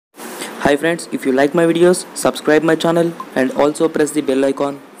Hi friends, if you like my videos, subscribe my channel and also press the bell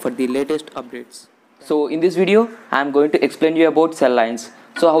icon for the latest updates. So in this video, I am going to explain you about cell lines.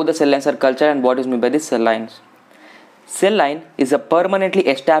 So how the cell lines are cultured and what is meant by the cell lines. Cell line is a permanently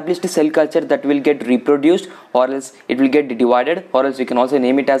established cell culture that will get reproduced or else it will get divided, or else you can also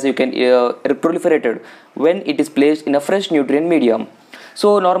name it as you can proliferated when it is placed in a fresh nutrient medium.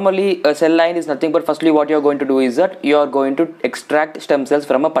 So normally a cell line is nothing but firstly what you are going to do is that you are going to extract stem cells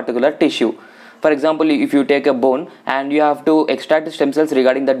from a particular tissue. For example, if you take a bone and you have to extract stem cells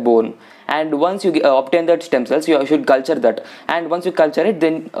regarding that bone, and once you obtain that stem cells, you should culture that, and once you culture it,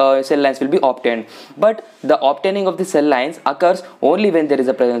 then cell lines will be obtained. But the obtaining of the cell lines occurs only when there is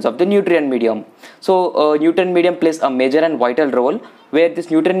a presence of the nutrient medium. So nutrient medium plays a major and vital role, where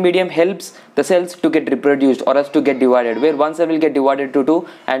this nutrient medium helps the cells to get reproduced or else to get divided, where one cell will get divided to 2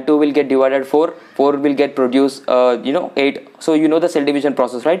 and 2 will get divided 4 will get produced 8. So you know the cell division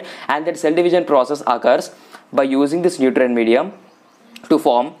process, right? And that cell division process occurs by using this nutrient medium to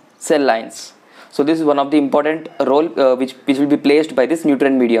form cell lines. So this is one of the important role which will be placed by this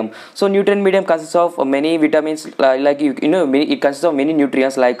nutrient medium. So nutrient medium consists of many vitamins, it consists of many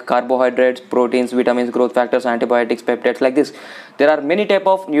nutrients like carbohydrates, proteins, vitamins, growth factors, antibiotics, peptides, like this. There are many type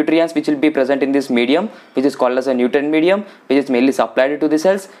of nutrients which will be present in this medium, which is called as a nutrient medium, which is mainly supplied to the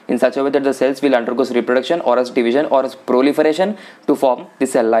cells in such a way that the cells will undergo reproduction or as division or as proliferation to form the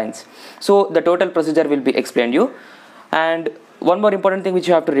cell lines. So the total procedure will be explained you. And one more important thing which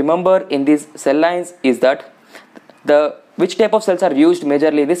you have to remember in these cell lines is that which type of cells are used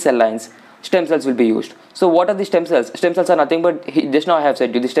majorly in these cell lines. Stem cells will be used. So what are the stem cells? Stem cells are nothing but, just now I have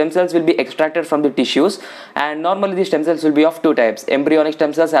said you, the stem cells will be extracted from the tissues, and normally the stem cells will be of two types, embryonic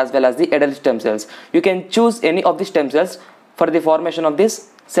stem cells as well as the adult stem cells. You can choose any of the stem cells for the formation of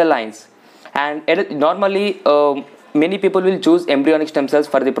these cell lines, and normally many people will choose embryonic stem cells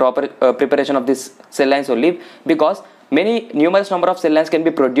for the proper preparation of these cell lines only, because numerous number of cell lines can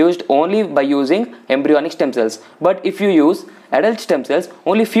be produced only by using embryonic stem cells. But if you use adult stem cells,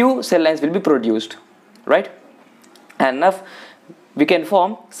 only few cell lines will be produced, right? And now we can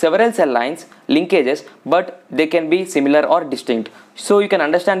form several cell lines linkages, but they can be similar or distinct. So you can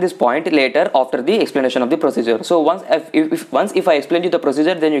understand this point later after the explanation of the procedure. So once if I explain you the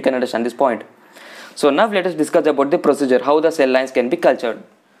procedure, then you can understand this point. So now let us discuss about the procedure, how the cell lines can be cultured.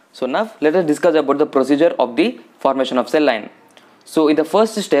 So now let us discuss about the procedure of the formation of cell line. So in the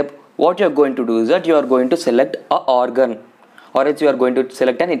first step, what you are going to do is that you are going to select a organ, or else you are going to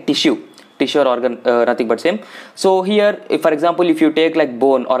select a tissue or organ, nothing but same. So here, if for example, if you take like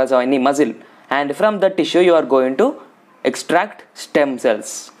bone or as any muscle, and from that tissue you are going to extract stem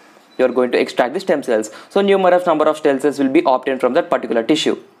cells. You are going to extract the stem cells. So numerous number of stem cells will be obtained from that particular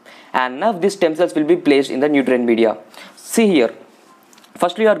tissue, and now these stem cells will be placed in the nutrient media. See here.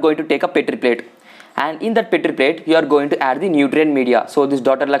 Firstly, you are going to take a petri plate, and in that petri plate you are going to add the nutrient media. So these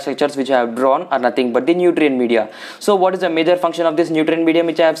dotted like structures which I have drawn are nothing but the nutrient media. So what is the major function of this nutrient medium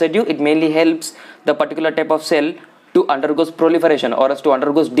which I have said you? It mainly helps the particular type of cell to undergo proliferation or as to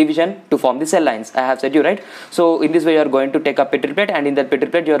undergo division to form the cell lines. I have said you, right? So in this way you are going to take a petri plate, and in that petri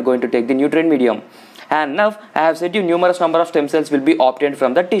plate you are going to take the nutrient medium. And now I have said you numerous number of stem cells will be obtained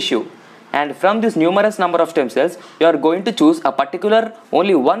from the tissue. And from this numerous number of stem cells, you are going to choose a particular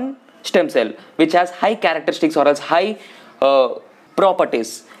only one stem cell which has high characteristics or else high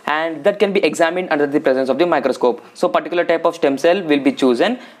properties, and that can be examined under the presence of the microscope. So particular type of stem cell will be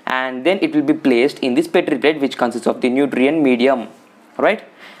chosen, and then it will be placed in this petri plate which consists of the nutrient medium, right?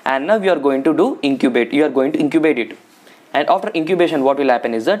 And now we are going to do incubate. You are going to incubate it, and after incubation what will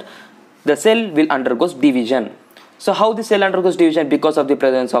happen is that the cell will undergo division. So how the cell undergoes division? Because of the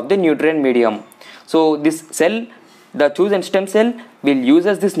presence of the nutrient medium. So this cell, the chosen stem cell, will use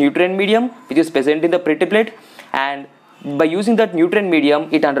as this nutrient medium which is present in the petri plate, and by using that nutrient medium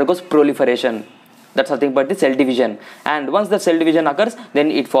it undergoes proliferation. That's nothing but the cell division, and once the cell division occurs, then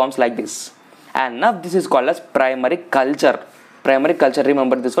it forms like this. And now this is called as primary culture. Primary culture,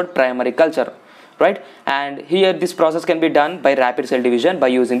 remember this word, primary culture, right? And here this process can be done by rapid cell division by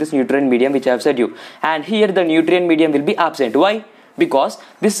using this nutrient medium which I have said you. And here the nutrient medium will be absent. Why? Because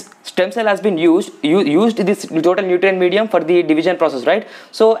this stem cell has been used this total nutrient medium for the division process, right?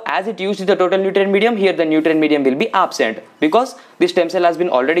 So as it used the total nutrient medium, here the nutrient medium will be absent because the stem cell has been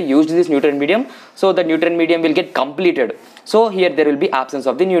already used this nutrient medium. So the nutrient medium will get completed. So here there will be absence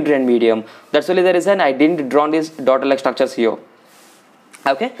of the nutrient medium. That's only the reason I didn't draw these dotted like structures here.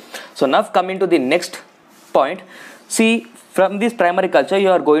 Okay, so now coming to the next point. See, from this primary culture you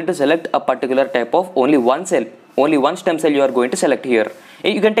are going to select a particular type of only one cell. only one stem cell you are going to select here.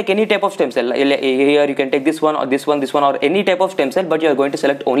 You can take any type of stem cell. Here you can take this one or this one or any type of stem cell, but you are going to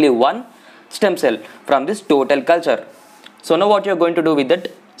select only one stem cell from this total culture. So now what you are going to do with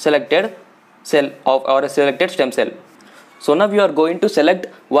that selected cell or a selected stem cell? So now you are going to select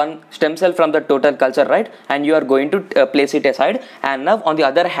one stem cell from the total culture, right? And you are going to place it aside. And now on the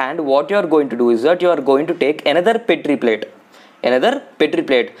other hand, what you are going to do is that you are going to take another Petri plate. And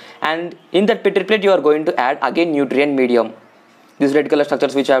in that Petri plate you are going to add again nutrient medium. These red color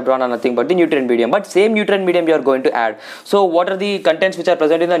structures which I have drawn are nothing but the nutrient medium, but same nutrient medium you are going to add. So what are the contents which are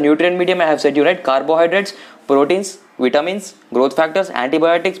present in the nutrient medium? I have said you, right? Carbohydrates, proteins, vitamins, growth factors,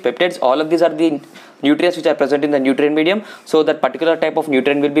 antibiotics, peptides, all of these are the nutrients which are present in the nutrient medium. So that particular type of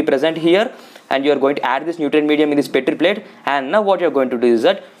nutrient will be present here, and you are going to add this nutrient medium in this Petri plate. And now what you are going to do is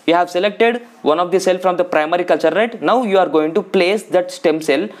that you have selected one of the cell from the primary culture, right? Now you are going to place that stem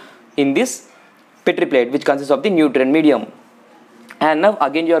cell in this Petri plate which consists of the nutrient medium. And now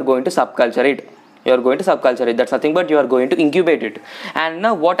again you are going to subculture it. That's nothing but you are going to incubate it. And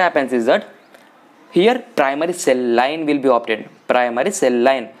now what happens is that here primary cell line will be obtained. Primary cell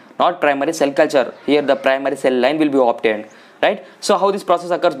line, not primary cell culture. Here the primary cell line will be obtained, right? So how this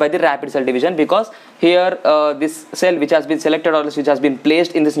process occurs? By the rapid cell division, because here this cell which has been selected or which has been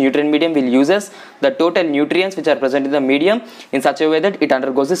placed in this nutrient medium will uses the total nutrients which are present in the medium in such a way that it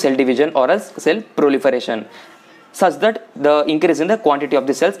undergoes the cell division or as cell proliferation, such that the increase in the quantity of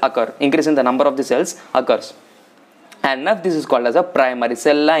the cells increase in the number of the cells occurs. And now this is called as a primary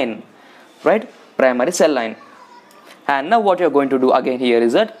cell line, right? Primary cell line. And now what you are going to do again here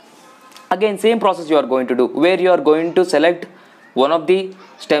is that again same process you are going to do, where you are going to select one of the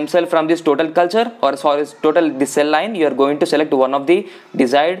stem cell from this total culture or this cell line. You are going to select one of the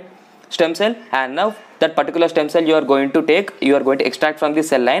desired stem cell, and now that particular stem cell you are going to extract from the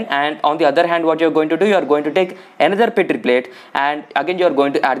cell line. And on the other hand, what you are going to do, you are going to take another Petri plate, and again you are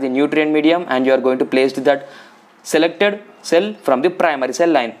going to add the nutrient medium, and you are going to place that selected cell from the primary cell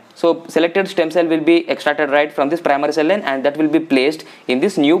line. So selected stem cell will be extracted right from this primary cell line, and that will be placed in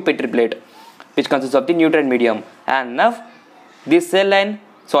this new Petri plate which consists of the nutrient medium. And now this cell line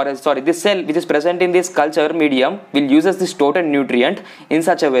this cell which is present in this culture medium will uses this total nutrient in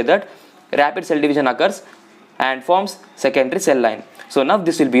such a way that rapid cell division occurs and forms secondary cell line. So now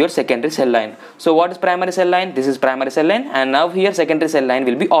this will be your secondary cell line. So what is primary cell line? This is primary cell line, and now here secondary cell line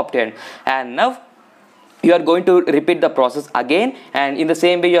will be obtained. And now you are going to repeat the process again, and in the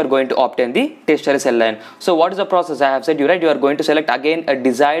same way you are going to obtain the tertiary cell line. So what is the process? I have said you, right? You are going to select again a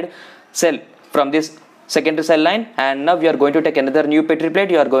desired cell from this secondary cell line, and now you are going to take another new Petri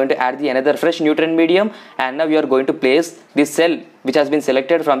plate. You are going to add the another fresh nutrient medium, and now you are going to place this cell which has been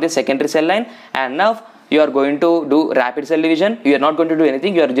selected from the secondary cell line. And now you are going to do rapid cell division. You are not going to do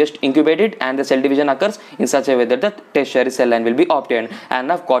anything, you are just incubate it, and the cell division occurs in such a way that the tertiary cell line will be obtained, and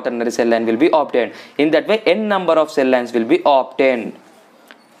now quaternary cell line will be obtained. In that way n number of cell lines will be obtained,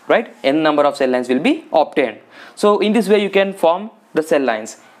 right? N number of cell lines will be obtained. So in this way you can form the cell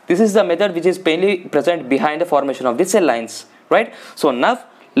lines. This is the method which is mainly present behind the formation of the cell lines, right? So now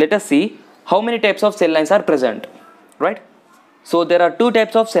let us see how many types of cell lines are present, right? So there are two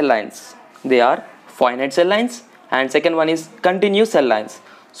types of cell lines. They are finite cell lines, and second one is continuous cell lines.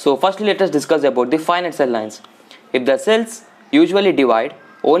 So firstly let us discuss about the finite cell lines. If the cells usually divide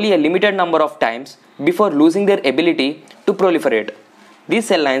only a limited number of times before losing their ability to proliferate, these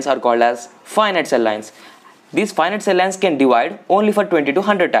cell lines are called as finite cell lines. These finite cell lines can divide only for 20 to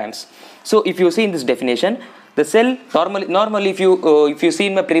 100 times. So if you see in this definition, the cell normally if you see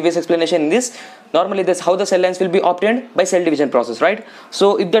in my previous explanation in this, normally this how the cell lines will be obtained by cell division process, right?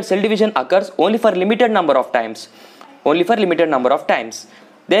 So if that cell division occurs only for limited number of times,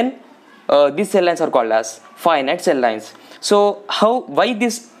 then these cell lines are called as finite cell lines. So why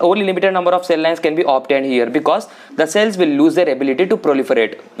this only limited number of cell lines can be obtained here? Because the cells will lose their ability to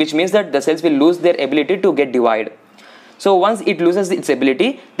proliferate, which means that the cells will lose their ability to get divide. So once it loses its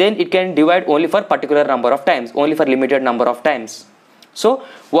ability, then it can divide only for particular number of times, only for limited number of times. So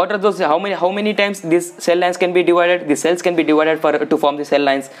what are those, how many times these cell lines can be divided? The cells can be divided to form the cell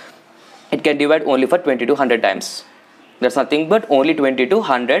lines. It can divide only for 20 to 100 times. That's nothing but only 20 to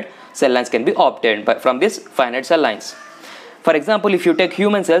 100 cell lines can be obtained from these finite cell lines. For example, if you take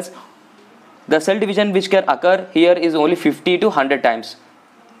human cells, the cell division which can occur here is only 50 to 100 times.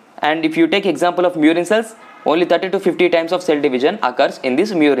 And if you take example of murine cells, only 30 to 50 times of cell division occurs in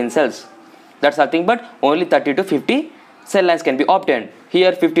these murine cells. That's nothing but only 30 to 50 cell lines can be obtained.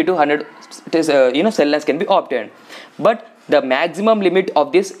 Here 50 to 100 cell lines can be obtained. But the maximum limit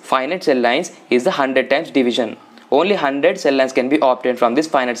of these finite cell lines is the 100 times division. only 100 cell lines can be obtained from this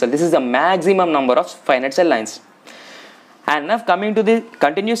finite cell. This is the maximum number of finite cell lines. And now coming to the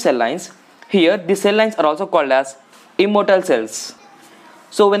continuous cell lines, here the cell lines are also called as immortal cells.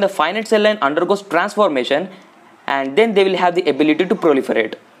 So when the finite cell line undergoes transformation, and then they will have the ability to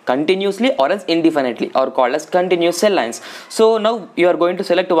proliferate continuously or else indefinitely, or called as continuous cell lines. So now you are going to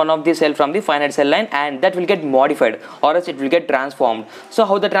select one of the cell from the finite cell line, and that will get modified or else it will get transformed. So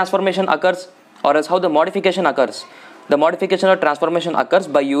how the transformation occurs, or else how the modification occurs? The modification or transformation occurs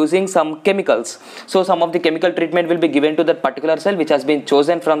by using some chemicals. So some of the chemical treatment will be given to that particular cell which has been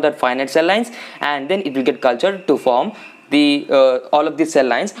chosen from that finite cell lines, and then it will get cultured to form the all of these cell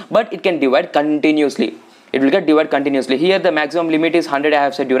lines, but it can divide continuously. It will get divided continuously. Here the maximum limit is 100, I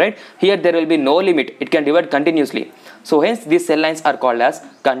have said you, right? Here there will be no limit, it can divide continuously. So hence these cell lines are called as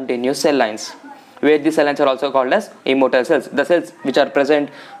continuous cell lines, where these cell lines are also called as immortal cells. The cells which are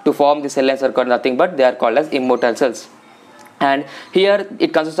present to form the cell lines are called nothing but they are called as immortal cells. And here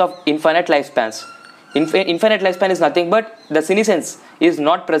it consists of infinite lifespans. Infinite lifespan is nothing but the senescence is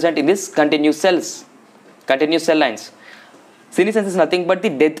not present in this continuous cells, continuous cell lines. Senescence is nothing but the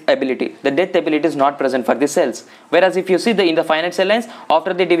death ability. The death ability is not present for the cells. Whereas if you see in the finite cell lines,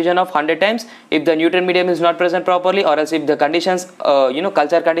 after the division of 100 times, if the nutrient medium is not present properly, or else if the conditions,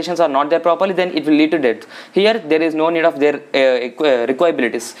 culture conditions are not there properly, then it will lead to death. Here there is no need of their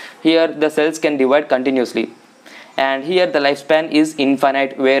requiabilities. Here the cells can divide continuously. And here the lifespan is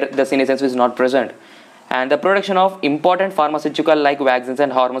infinite, where the senescence is not present. And the production of important pharmaceutical like vaccines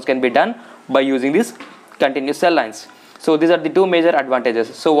and hormones can be done by using these continuous cell lines. So these are the two major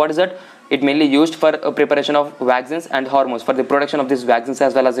advantages. So what is that? It mainly used for preparation of vaccines and hormones, for the production of these vaccines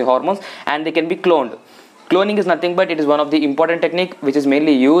as well as the hormones, and they can be cloned. Cloning is nothing but it is one of the important technique which is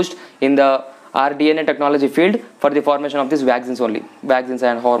mainly used in the rDNA technology field for the formation of these vaccines only, vaccines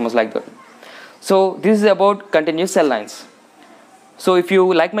and hormones like that. So this is about continuous cell lines. So if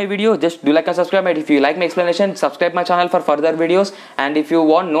you like my video, just do like and subscribe, and if you like my explanation, subscribe my channel for further videos. And if you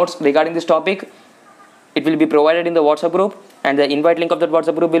want notes regarding this topic, it will be provided in the WhatsApp group, and the invite link of that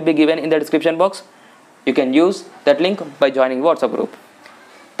WhatsApp group will be given in the description box. You can use that link by joining WhatsApp group.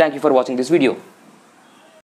 Thank you for watching this video.